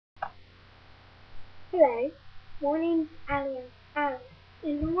Hello, my name's Alice,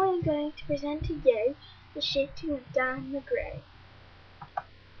 and now I'm going to present to you the Shooting of Dan McGrew.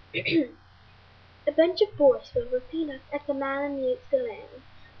 A bunch of boys were looking up at the man in mute saloon.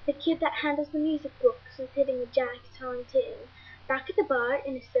 The kid that handles the music books was hitting a jack time tune. Back at the bar,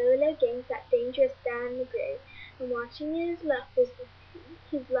 in a solo game, sat dangerous Dan McGrew, and watching his luck was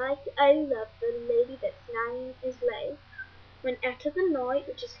his like, oh love, the lady that's name is low. When out of the night,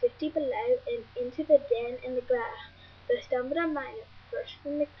 which is 50 below, and into the den and the glare, there stumbled a man fresh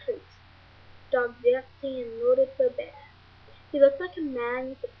from the creeks, dog dirty and loaded for bear. He looked like a man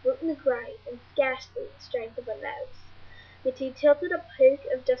with a foot in the grave and scarcely the strength of a louse. Yet he tilted a poke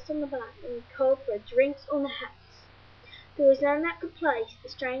of dust on the bar, and he called for drinks on the house. There was none that could place the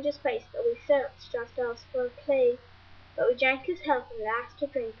stranger's face, that we searched ourselves for a plea. But we drank his health, and the last to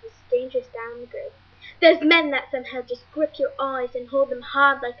drink was dangerous Dan McGrew. There's men that somehow just grip your eyes and hold them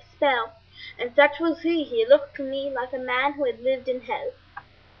hard like a spell, and such was he. He looked to me like a man who had lived in hell,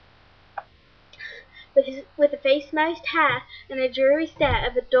 with a face most hair and a dreary stare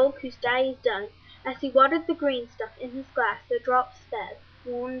of a dog whose day is done. As he watered the green stuff in his glass, the drops fell,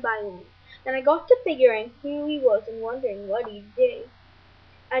 one by one. Then I got to figuring who he was and wondering what he'd do.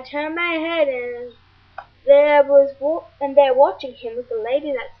 I turned my head, and there watching him was the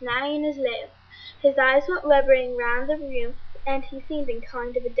lady that's now in his lap. His eyes went rovering round the room, and he seemed in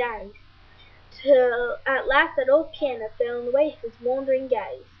kind of a daze, till at last that old piano fell in the way of his wandering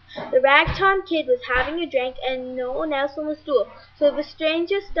gaze. The ragtime kid was having a drink, and no one else on the stool, so the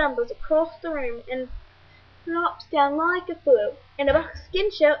stranger stumbles across the room and flops down like a fool. In a buckskin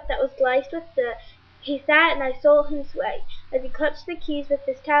shirt that was laced with dirt, he sat, and I saw him sway, as he clutched the keys with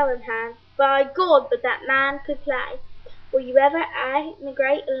his talon hand. By God, but that man could play! Were you ever out in the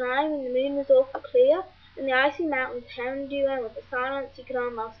great line when the moon was awful clear, and the icy mountains hemmed you in with a silence you could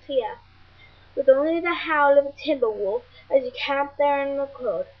almost hear, with only the howl of a timber wolf as you camped there in the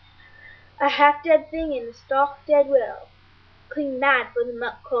cold, a half-dead thing in a stark dead will, clean mad for the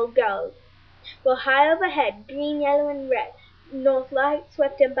muck-cold gold? Well, high overhead, green, yellow, and red, north lights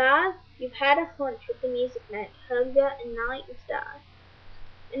swept him by. You've had a hunch what the music meant, hunger and night and star.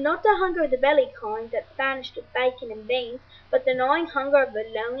 And not the hunger of the belly kind, that's banished with bacon and beans, but the gnawing hunger of the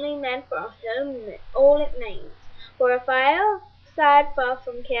lonely man for a home and all it means. For a fireside far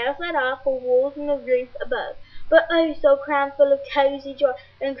from cares that are, for walls and a roof above, but oh, so crammed full of cozy joy,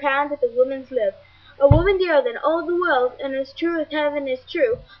 and crowned with a woman's love. A woman dearer than all the world, and as true as heaven is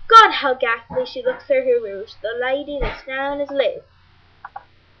true. God, how ghastly she looks through her rouge, the lady that's known as Liz.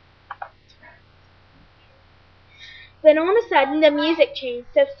 Then on a sudden the music changed,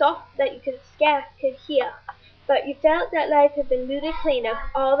 so soft that you scarce could hear, but you felt that life had been looted clean of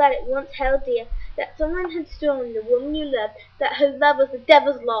all that it once held dear, that someone had stolen the woman you loved, that her love was the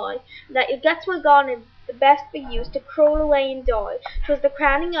devil's lie, and that your guts were gone and the best for you was to crawl away and die. 'Twas the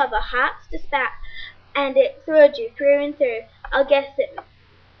crowning of a heart's despair, and it thrilled you through and through. I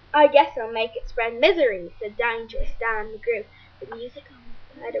guess I'll make it spread misery, said dangerous Dan McGrew. The music on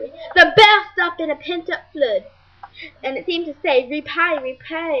the battery, the burst up in a pent-up flood, and it seemed to say, repay,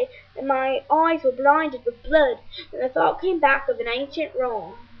 repay, and my eyes were blinded with blood, and the thought came back of an ancient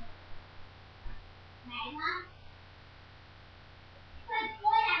wrong.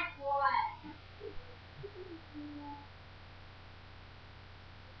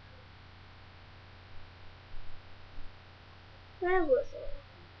 Where was it?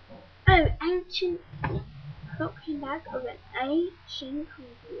 Oh, ancient thought came back of an ancient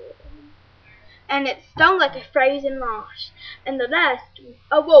wrong. And it stung like a frozen lash, and the rest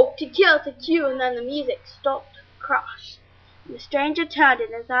awoke to kill, and then the music stopped crash. And the stranger turned,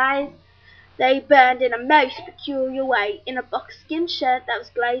 and his eyes they burned in a most peculiar way. In a buckskin shirt that was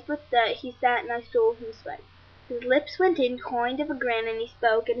glazed with dirt, he sat, and I saw him sway. His lips went in kind of a grin, and he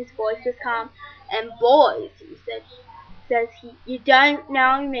spoke, and his voice was calm. And boys, says he, you don't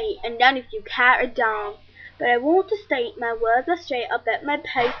know me, and none of you care a damn. But I want to state my words are straight, I'll bet my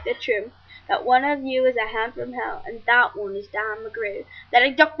post they're true, that one of you is a hand from hell, and that one is Dan McGrew. Then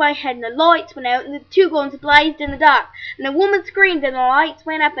I ducked my head, and the lights went out, and the two guns blazed in the dark, and a woman screamed, and the lights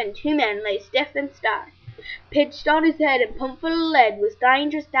went up, and two men lay stiff and stark. Pitched on his head and pumped full of lead was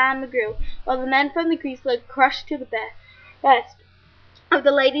dangerous Dan McGrew, while the men from the crease lay crushed to the breast of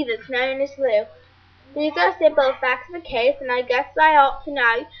the lady that's known as Lou. These are simple facts of the case, and I guess I ought to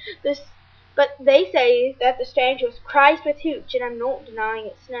know this, but they say that the stranger was crazed with hooch, and I'm not denying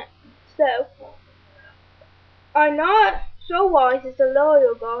it's not so. I'm not so wise as the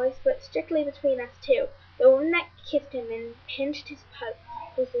loyal guys, but strictly between us two, the woman that kissed him and pinched his poke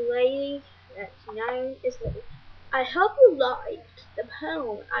was the lady that's known as Lou. I hope you liked the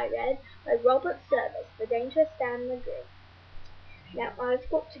poem I read by Robert Service, The Dangerous Dan McGrew. Now I've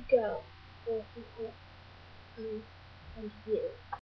got to go. And you.